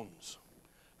thrones.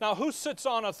 Now, who sits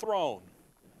on a throne?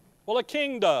 Well, a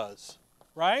king does,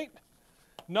 right?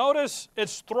 Notice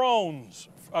it's thrones.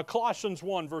 Colossians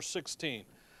 1, verse 16.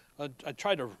 I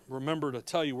tried to remember to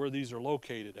tell you where these are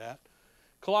located at.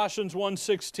 Colossians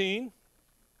 1:16.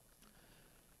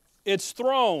 It's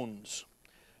thrones.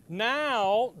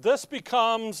 Now, this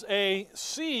becomes a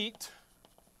seat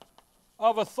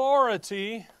of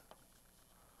authority,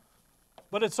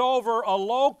 but it's over a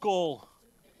local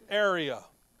area.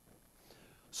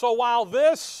 So while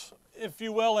this, if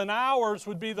you will, in ours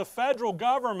would be the federal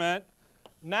government,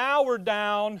 now we're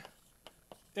down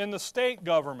in the state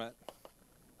government.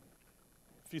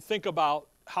 If you think about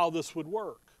how this would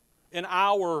work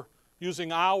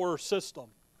using our system.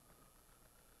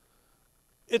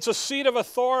 It's a seat of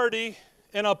authority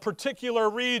in a particular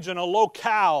region, a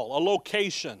locale, a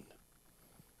location.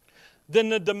 Then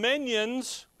the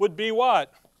dominions would be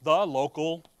what? The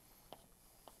local,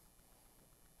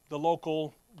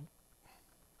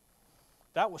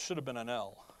 that should have been an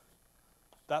L.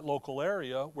 That local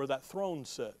area where that throne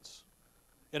sits.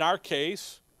 In our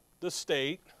case, the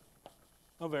state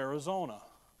of Arizona.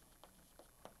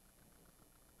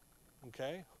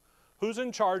 Okay? Who's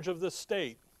in charge of this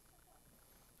state?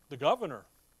 The governor.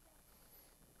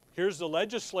 Here's the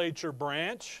legislature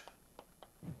branch.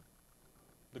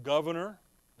 The governor,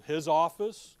 his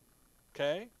office.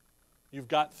 Okay? You've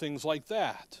got things like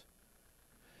that.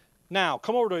 Now,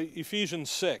 come over to Ephesians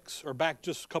 6, or back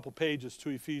just a couple pages to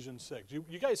Ephesians 6.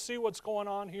 You guys see what's going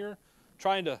on here?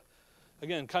 Trying to,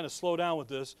 again, kind of slow down with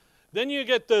this. Then you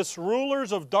get this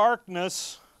rulers of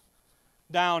darkness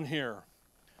down here.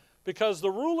 Because the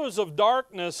rulers of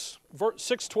darkness,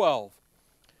 6:12,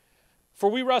 for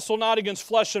we wrestle not against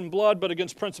flesh and blood, but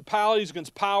against principalities,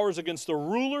 against powers, against the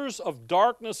rulers of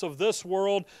darkness of this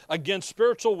world, against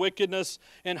spiritual wickedness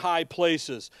in high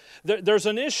places. There's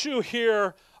an issue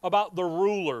here about the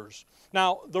rulers.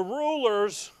 Now, the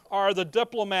rulers are the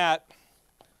diplomatic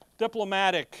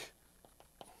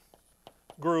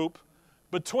group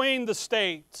between the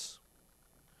states.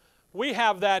 We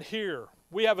have that here.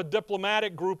 We have a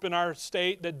diplomatic group in our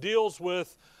state that deals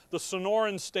with the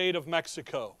Sonoran state of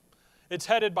Mexico. It's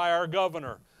headed by our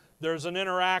governor. There's an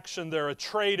interaction there, a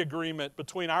trade agreement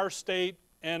between our state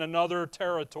and another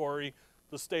territory,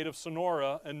 the state of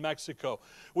Sonora and Mexico.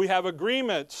 We have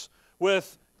agreements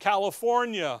with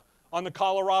California on the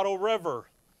Colorado River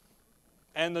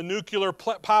and the nuclear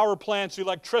power plants,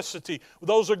 electricity.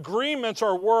 Those agreements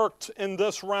are worked in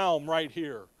this realm right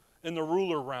here, in the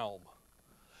ruler realm.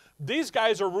 These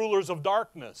guys are rulers of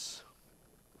darkness.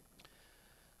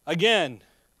 Again,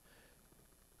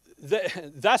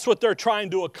 that's what they're trying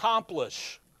to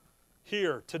accomplish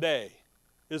here today,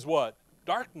 is what?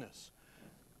 Darkness.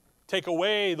 Take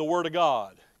away the Word of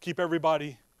God. Keep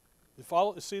everybody, you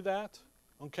follow, see that?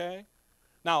 Okay?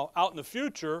 Now, out in the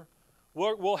future,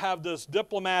 we'll have this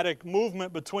diplomatic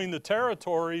movement between the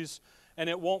territories, and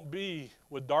it won't be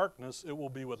with darkness, it will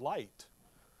be with light.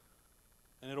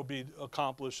 And it'll be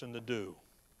accomplished in the do.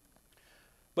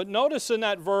 But notice in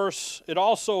that verse, it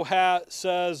also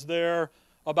says there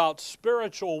about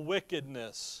spiritual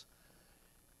wickedness.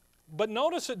 But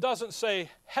notice it doesn't say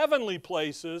heavenly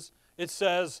places, it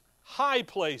says high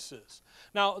places.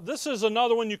 Now, this is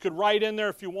another one you could write in there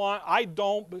if you want. I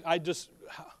don't,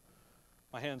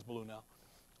 my hand's blue now.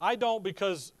 I don't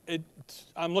because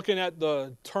I'm looking at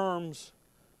the terms,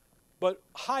 but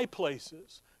high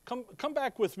places. Come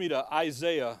back with me to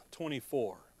Isaiah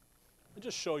 24. I'll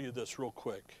just show you this real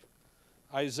quick.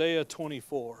 Isaiah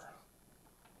 24.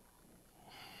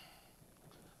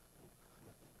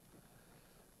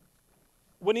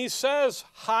 When he says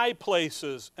high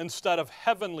places instead of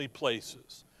heavenly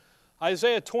places,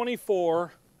 Isaiah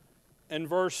 24 and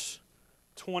verse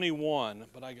 21.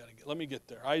 But let me get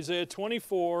there. Isaiah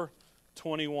 24,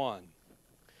 21.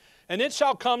 And it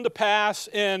shall come to pass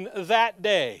in that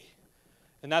day,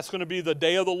 and that's going to be the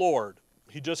day of the Lord.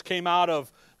 He just came out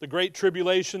of the great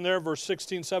tribulation there, verse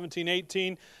 16, 17,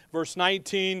 18. Verse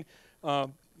 19,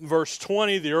 verse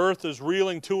 20, the earth is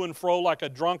reeling to and fro like a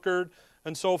drunkard,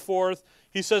 and so forth.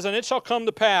 He says, and it shall come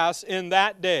to pass in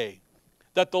that day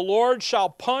that the Lord shall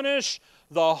punish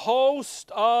the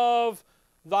host of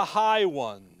the high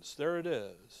ones, there it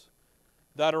is,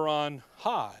 that are on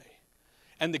high,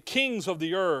 and the kings of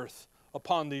the earth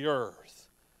upon the earth.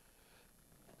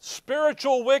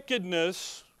 Spiritual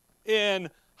wickedness in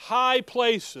high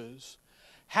places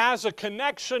has a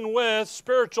connection with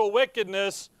spiritual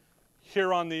wickedness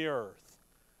here on the earth.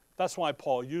 That's why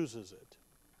Paul uses it.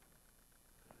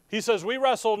 He says, we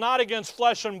wrestle not against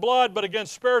flesh and blood, but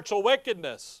against spiritual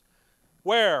wickedness.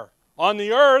 Where? On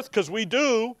the earth, because we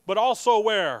do, but also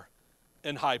where?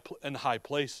 In high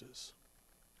places.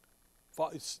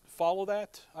 Follow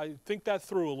that? I think that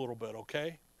through a little bit,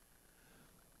 okay?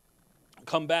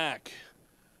 Come back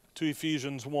to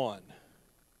Ephesians 1.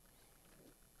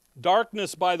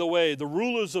 Darkness, by the way, the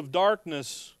rulers of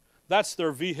darkness, that's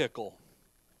their vehicle.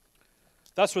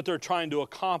 That's what they're trying to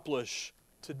accomplish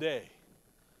today.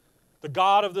 The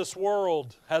God of this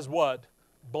world has what?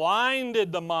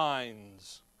 Blinded the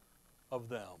minds of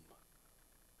them.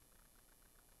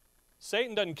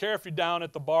 Satan doesn't care if you're down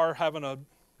at the bar having a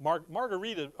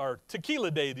margarita or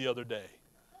tequila day the other day.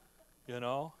 You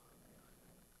know?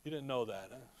 You didn't know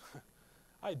that. Huh?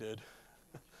 I did.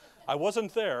 I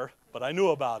wasn't there, but I knew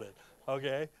about it.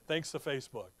 Okay? Thanks to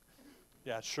Facebook.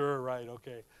 Yeah, sure, right,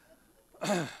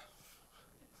 okay.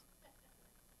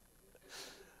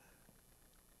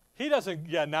 He doesn't,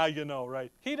 yeah, now you know,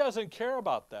 right? He doesn't care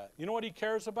about that. You know what he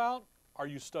cares about? Are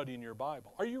you studying your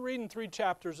Bible? Are you reading 3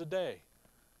 chapters a day?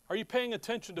 Are you paying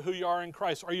attention to who you are in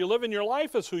Christ? Are you living your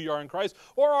life as who you are in Christ?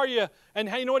 Or are you, and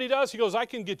hey, you know what he does? He goes, I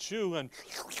can get you and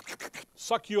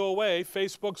suck you away.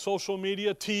 Facebook, social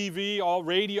media, TV, all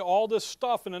radio, all this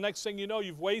stuff. And the next thing you know,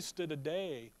 you've wasted a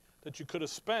day that you could have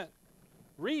spent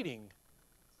reading,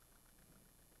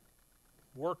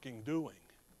 working, doing.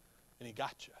 And he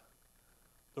got you.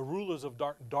 The rulers of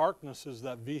darkness is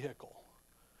that vehicle.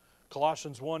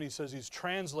 Colossians 1, he says he's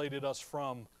translated us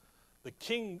from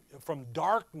from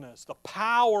darkness, the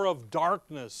power of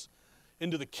darkness,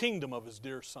 into the kingdom of his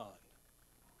dear Son.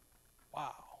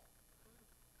 Wow.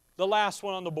 The last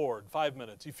one on the board, 5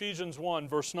 minutes. Ephesians 1,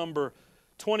 verse number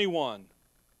 21.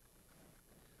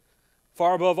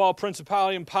 Far above all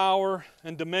principality and power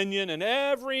and dominion and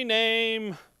every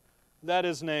name that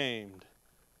is named.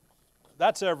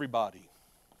 That's everybody.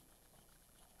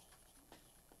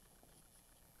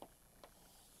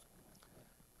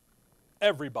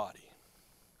 Everybody.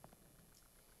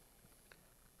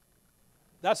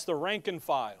 That's the rank and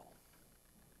file.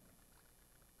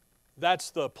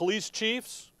 That's the police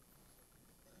chiefs,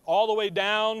 all the way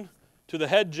down to the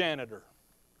head janitor,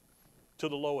 to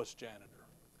the lowest janitor.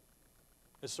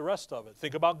 It's the rest of it.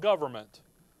 Think about government.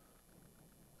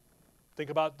 Think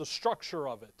about the structure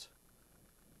of it.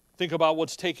 Think about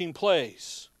what's taking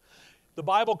place. The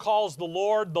Bible calls the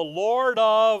Lord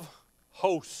of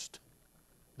hosts.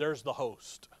 There's the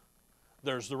host.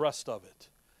 There's the rest of it.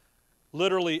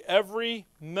 Literally every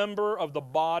member of the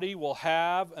body will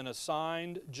have an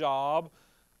assigned job.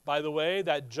 By the way,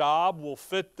 that job will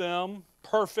fit them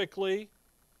perfectly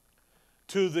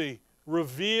to the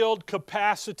revealed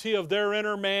capacity of their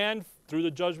inner man through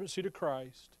the judgment seat of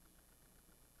Christ.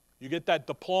 You get that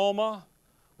diploma.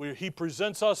 He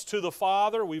presents us to the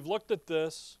Father. We've looked at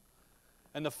this.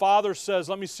 And the Father says,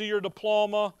 let me see your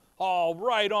diploma. Oh,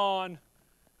 right on.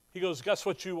 He goes, guess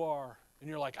what you are? And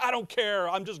you're like, I don't care.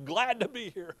 I'm just glad to be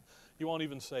here. He won't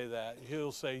even say that.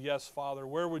 He'll say, yes, Father,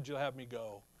 where would you have me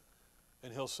go?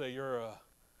 And he'll say,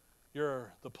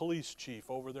 you're the police chief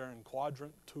over there in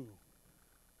quadrant 2.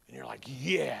 And you're like,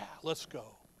 yeah, let's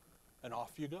go. And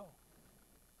off you go.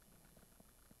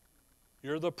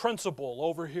 You're the principal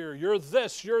over here. You're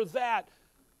this, you're that.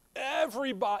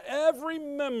 Everybody, every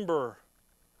member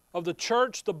of the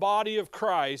church, the body of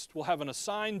Christ, will have an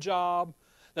assigned job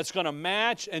that's going to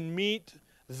match and meet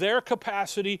their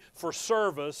capacity for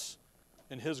service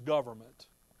in His government,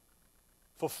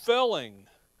 fulfilling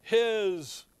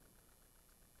His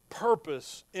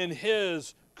purpose in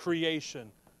His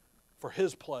creation for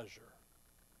His pleasure.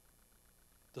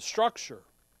 The structure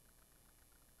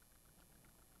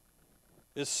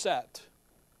is set.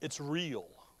 It's real.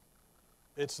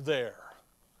 It's there.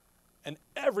 And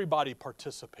everybody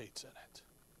participates in it.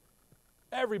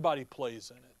 Everybody plays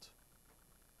in it.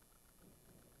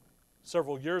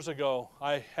 Several years ago,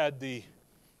 I had the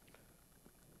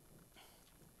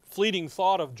fleeting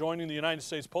thought of joining the United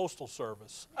States Postal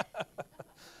Service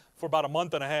for about a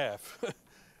month and a half.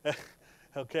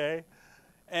 Okay?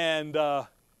 And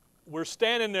we're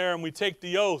standing there and we take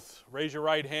the oath. Raise your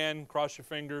right hand, cross your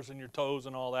fingers and your toes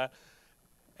and all that.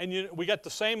 And we got the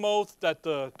same oath that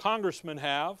the congressmen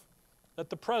have, that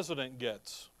the president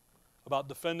gets, about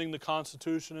defending the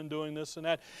Constitution and doing this and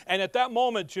that. And at that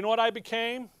moment, you know what I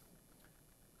became?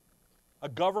 A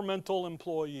governmental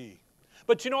employee.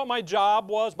 But you know what my job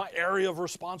was? My area of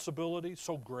responsibility,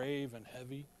 so grave and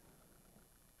heavy,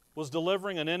 was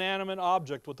delivering an inanimate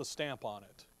object with a stamp on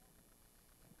it.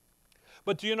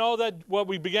 But do you know that what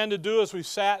we began to do as we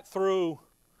sat through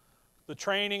the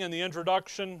training and the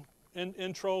introduction,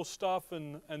 intro stuff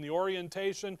and the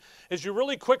orientation, is you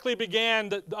really quickly began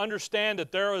to understand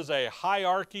that there is a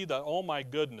hierarchy that, oh my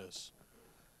goodness.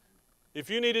 If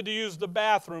you needed to use the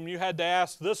bathroom, you had to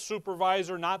ask this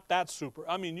supervisor, not that super.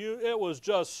 I mean, it was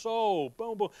just so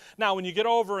boom, boom. Now, when you get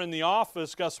over in the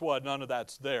office, guess what? None of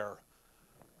that's there.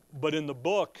 But in the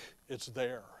book, it's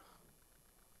there.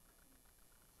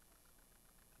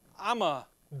 I'm a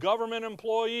government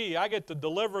employee. I get to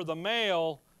deliver the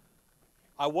mail.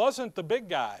 I wasn't the big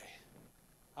guy.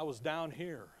 I was down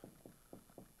here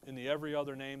in the every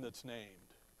other name that's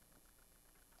named.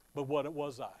 But what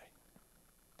was I?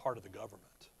 Part of the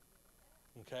government.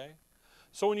 Okay?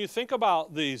 So when you think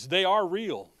about these, they are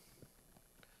real.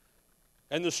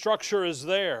 And the structure is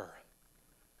there.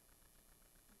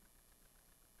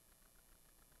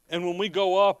 And when we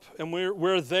go up and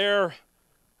we're there,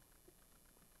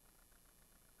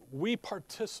 we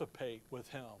participate with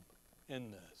Him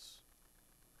in this.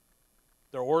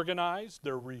 They're organized,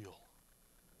 they're real.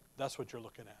 That's what you're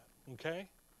looking at, okay?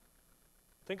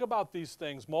 Think about these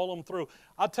things, mull them through.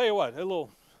 I'll tell you what,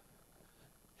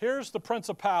 here's the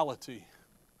principality.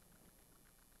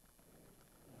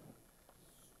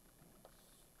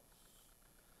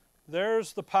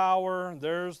 There's the power,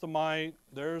 there's the might,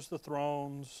 there's the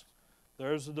thrones,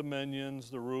 there's the dominions,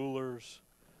 the rulers,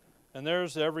 and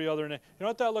there's every other name. You know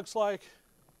what that looks like?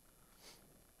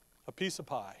 A piece of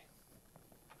pie.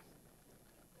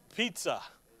 Pizza.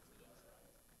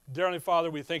 Dear Heavenly Father,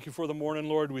 we thank you for the morning,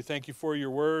 Lord. We thank you for your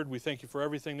word. We thank you for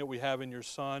everything that we have in your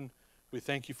Son. We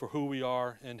thank you for who we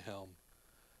are in Him.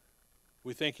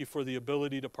 We thank you for the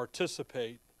ability to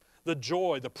participate, the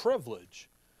joy, the privilege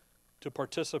to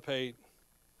participate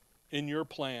in your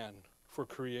plan for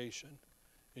creation.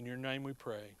 In your name we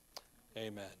pray.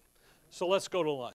 Amen. So let's go to lunch.